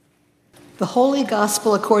The Holy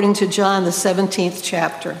Gospel according to John, the 17th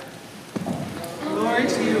chapter. Glory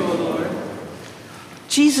to you, O Lord.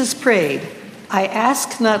 Jesus prayed, I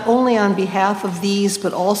ask not only on behalf of these,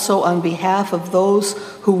 but also on behalf of those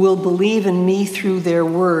who will believe in me through their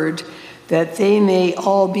word, that they may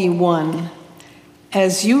all be one.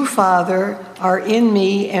 As you, Father, are in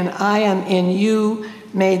me and I am in you,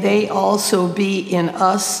 may they also be in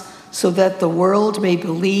us, so that the world may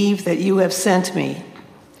believe that you have sent me.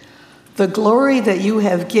 The glory that you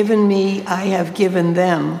have given me, I have given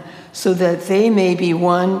them, so that they may be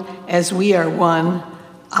one as we are one,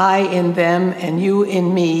 I in them and you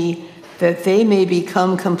in me, that they may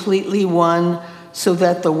become completely one, so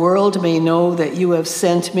that the world may know that you have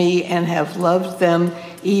sent me and have loved them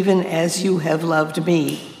even as you have loved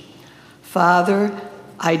me. Father,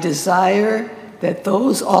 I desire that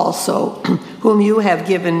those also whom you have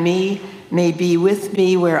given me may be with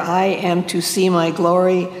me where I am to see my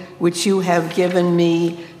glory, which you have given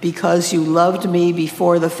me because you loved me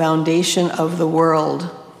before the foundation of the world.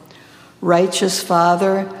 Righteous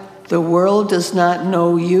Father, the world does not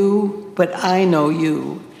know you, but I know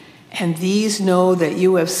you, and these know that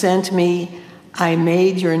you have sent me. I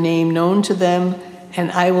made your name known to them, and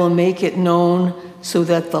I will make it known so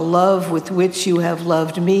that the love with which you have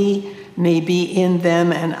loved me may be in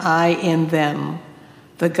them and I in them.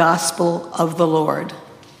 The Gospel of the Lord.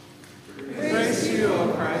 Praise to you,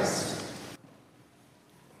 O Christ.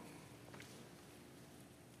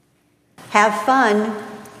 Have fun.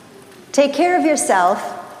 Take care of yourself.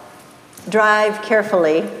 Drive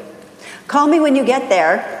carefully. Call me when you get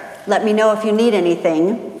there. Let me know if you need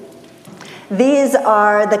anything. These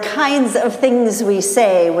are the kinds of things we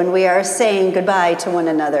say when we are saying goodbye to one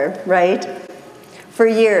another, right? For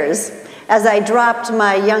years, as I dropped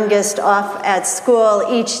my youngest off at school,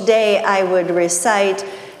 each day I would recite,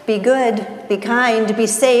 be good, be kind, be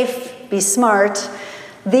safe, be smart.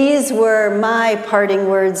 These were my parting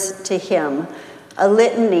words to him, a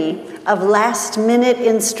litany of last-minute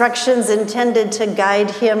instructions intended to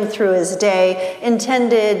guide him through his day,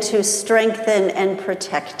 intended to strengthen and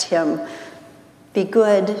protect him. Be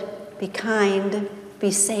good, be kind,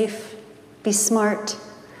 be safe, be smart.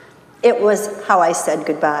 It was how I said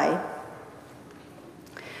goodbye.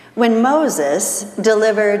 When Moses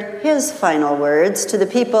delivered his final words to the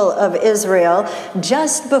people of Israel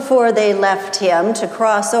just before they left him to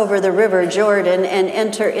cross over the river Jordan and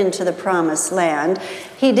enter into the promised land,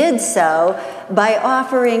 he did so by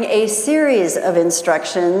offering a series of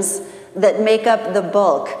instructions that make up the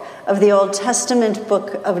bulk of the Old Testament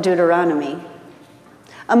book of Deuteronomy.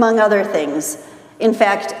 Among other things, in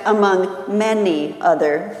fact, among many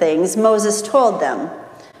other things, Moses told them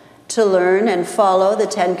to learn and follow the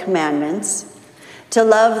 10 Commandments, to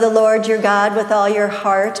love the Lord your God with all your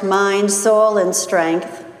heart, mind, soul, and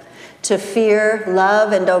strength, to fear,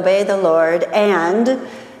 love, and obey the Lord, and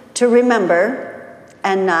to remember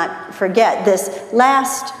and not forget. This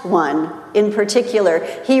last one in particular,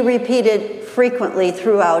 he repeated frequently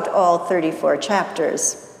throughout all 34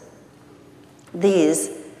 chapters. These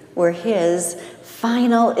were his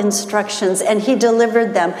final instructions, and he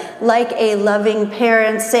delivered them like a loving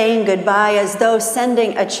parent saying goodbye, as though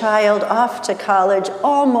sending a child off to college,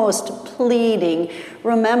 almost pleading,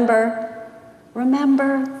 remember,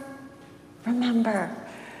 remember, remember.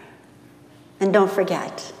 And don't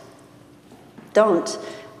forget. Don't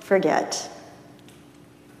forget.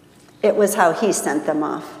 It was how he sent them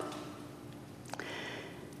off.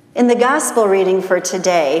 In the gospel reading for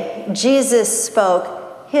today, Jesus spoke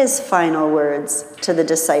his final words to the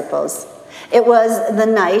disciples. It was the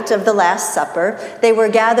night of the Last Supper. They were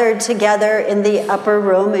gathered together in the upper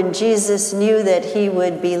room, and Jesus knew that he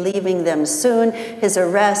would be leaving them soon. His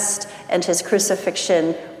arrest and his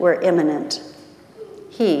crucifixion were imminent.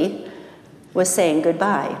 He was saying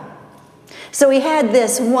goodbye. So he had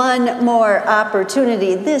this one more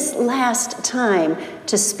opportunity, this last time,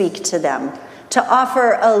 to speak to them, to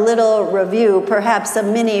offer a little review, perhaps a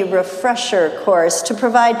mini refresher course, to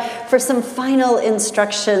provide for some final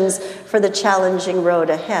instructions for the challenging road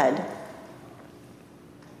ahead.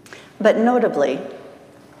 But notably,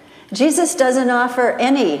 Jesus doesn't offer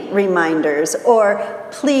any reminders or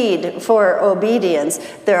plead for obedience.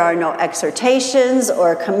 There are no exhortations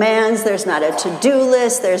or commands. There's not a to-do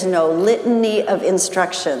list. There's no litany of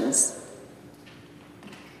instructions.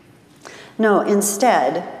 No,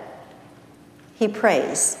 instead, he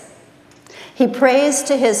prays. He prays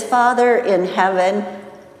to his Father in heaven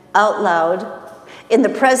out loud in the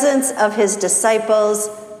presence of his disciples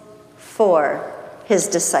for his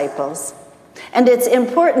disciples. And it's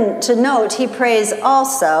important to note he prays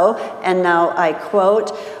also, and now I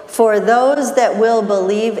quote, for those that will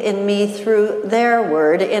believe in me through their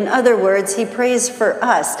word. In other words, he prays for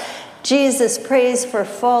us. Jesus prays for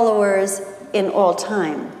followers in all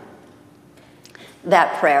time.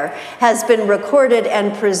 That prayer has been recorded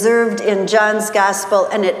and preserved in John's Gospel,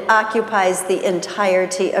 and it occupies the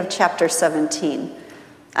entirety of chapter 17.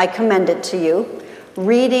 I commend it to you.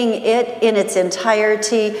 Reading it in its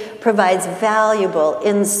entirety provides valuable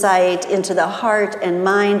insight into the heart and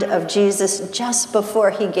mind of Jesus just before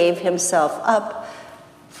he gave himself up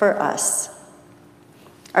for us.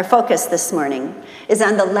 Our focus this morning is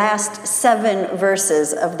on the last 7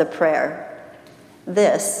 verses of the prayer.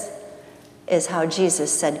 This is how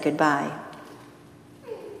Jesus said goodbye.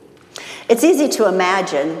 It's easy to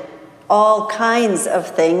imagine all kinds of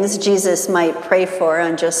things Jesus might pray for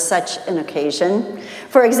on just such an occasion.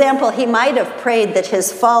 For example, he might have prayed that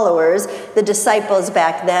his followers, the disciples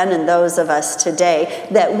back then and those of us today,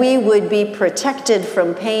 that we would be protected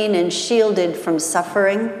from pain and shielded from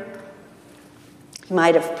suffering. He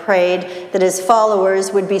might have prayed that his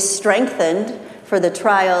followers would be strengthened for the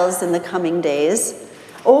trials in the coming days.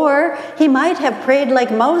 Or he might have prayed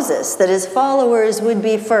like Moses, that his followers would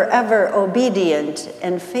be forever obedient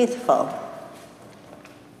and faithful.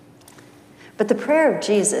 But the prayer of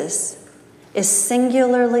Jesus is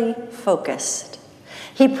singularly focused.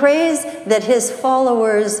 He prays that his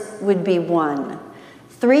followers would be one.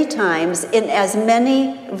 3 times in as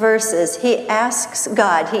many verses, he asks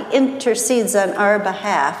God, he intercedes on our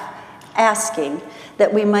behalf, asking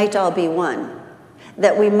that we might all be one,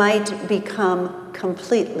 that we might become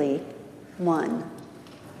completely one.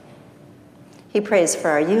 He prays for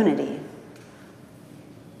our unity.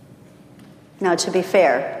 Now, to be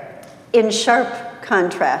fair, in sharp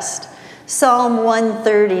contrast, Psalm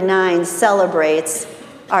 139 celebrates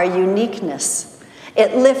our uniqueness.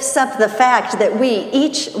 It lifts up the fact that we,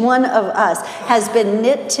 each one of us, has been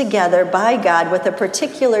knit together by God with a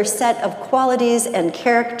particular set of qualities and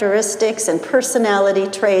characteristics and personality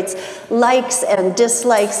traits, likes and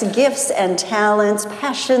dislikes, gifts and talents,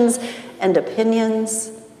 passions and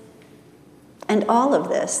opinions. And all of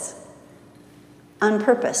this on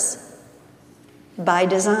purpose, by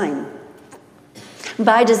design.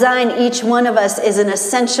 By design, each one of us is an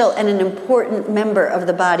essential and an important member of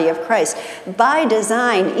the body of Christ. By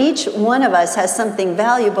design, each one of us has something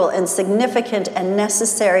valuable and significant and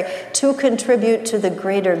necessary to contribute to the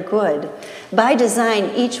greater good. By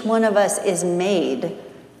design, each one of us is made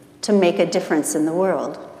to make a difference in the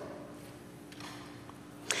world.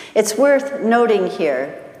 It's worth noting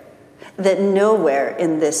here that nowhere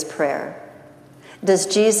in this prayer does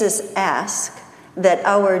Jesus ask that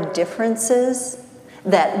our differences,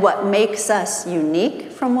 that what makes us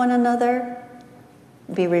unique from one another,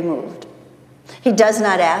 be removed. He does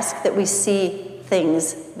not ask that we see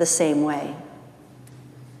things the same way.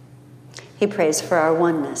 He prays for our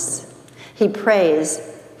oneness. He prays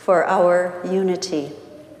for our unity.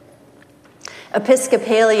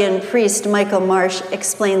 Episcopalian priest Michael Marsh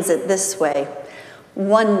explains it this way: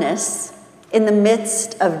 oneness in the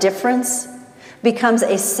midst of difference becomes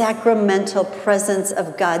a sacramental presence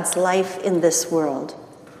of God's life in this world.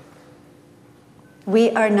 We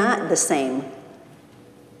are not the same,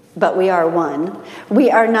 but we are one. We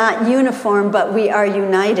are not uniform, but we are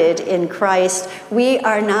united in Christ. We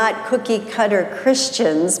are not cookie-cutter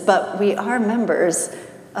Christians, but we are members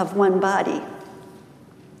of one body.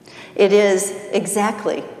 It is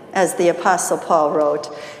exactly as the Apostle Paul wrote,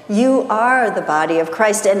 "You are the body of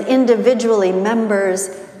Christ and individually members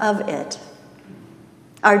of it."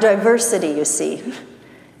 Our diversity, you see,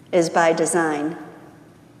 is by design.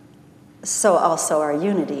 So also our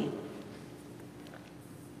unity.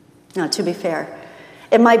 Now, to be fair,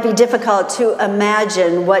 it might be difficult to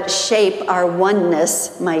imagine what shape our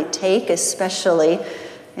oneness might take, especially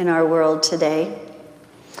in our world today.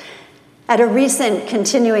 At a recent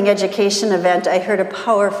continuing education event, I heard a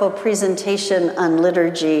powerful presentation on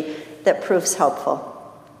liturgy that proves helpful.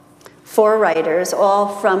 4 writers, all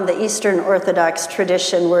from the Eastern Orthodox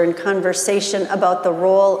tradition, were in conversation about the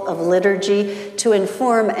role of liturgy to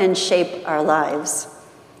inform and shape our lives.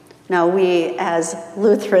 Now, we as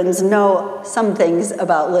Lutherans know some things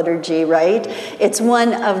about liturgy, right? It's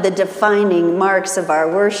one of the defining marks of our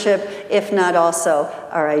worship, if not also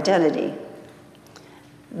our identity.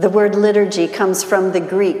 The word liturgy comes from the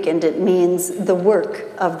Greek, and it means the work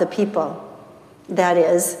of the people. That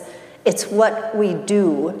is, it's what we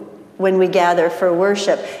do when we gather for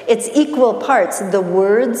worship. It's equal parts the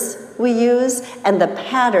words we use and the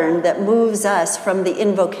pattern that moves us from the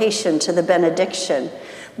invocation to the benediction.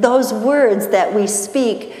 Those words that we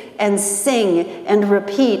speak and sing and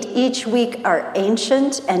repeat each week are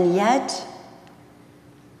ancient, and yet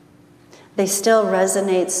They still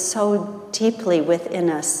resonate so deeply within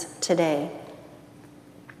us today.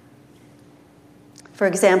 For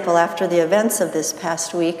example, after the events of this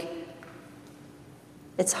past week,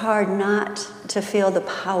 it's hard not to feel the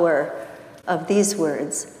power of these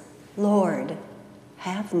words, Lord,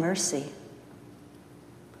 have mercy.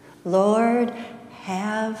 Lord,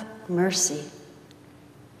 have mercy.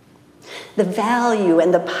 The value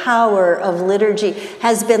and the power of liturgy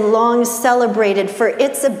has been long celebrated for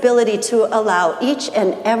its ability to allow each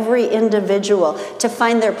and every individual to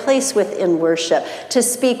find their place within worship, to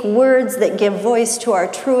speak words that give voice to our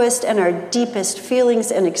truest and our deepest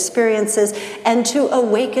feelings and experiences, and to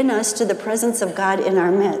awaken us to the presence of God in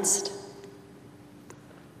our midst.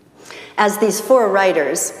 As these four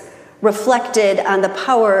writers reflected on the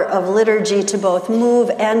power of liturgy to both move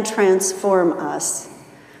and transform us,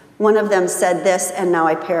 one of them said this, and now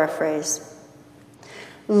I paraphrase.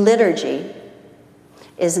 Liturgy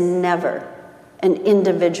is never an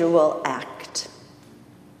individual act.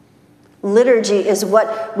 Liturgy is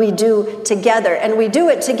what we do together, and we do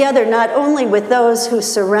it together not only with those who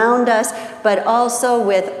surround us, but also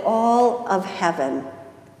with all of heaven,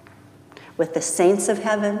 with the saints of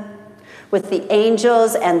heaven, with the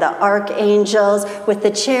angels and the archangels, with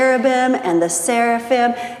the cherubim and the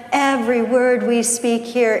seraphim. Every word we speak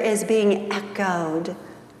here is being echoed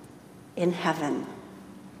in heaven.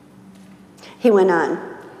 He went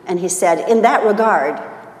on and he said, in that regard,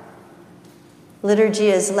 liturgy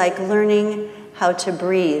is like learning how to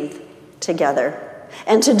breathe together.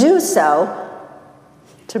 And to do so,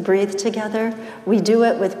 to breathe together, we do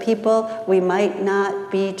it with people we might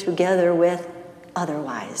not be together with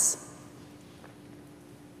otherwise.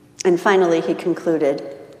 And finally, he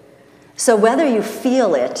concluded, so whether you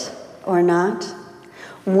feel it or not,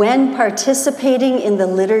 when participating in the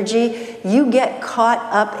liturgy, you get caught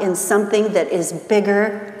up in something that is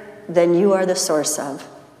bigger than you are the source of.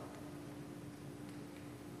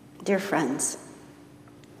 Dear friends,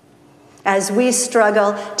 as we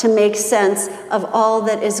struggle to make sense of all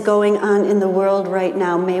that is going on in the world right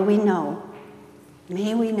now, may we know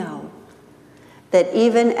that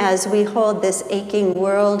even as we hold this aching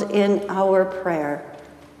world in our prayer,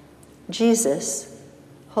 Jesus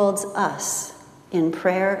holds us in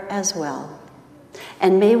prayer as well.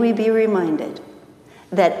 And may we be reminded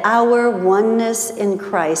that our oneness in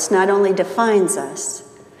Christ not only defines us,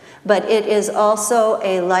 but it is also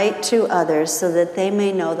a light to others so that they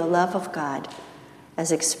may know the love of God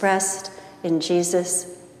as expressed in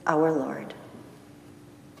Jesus our Lord.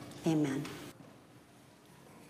 Amen.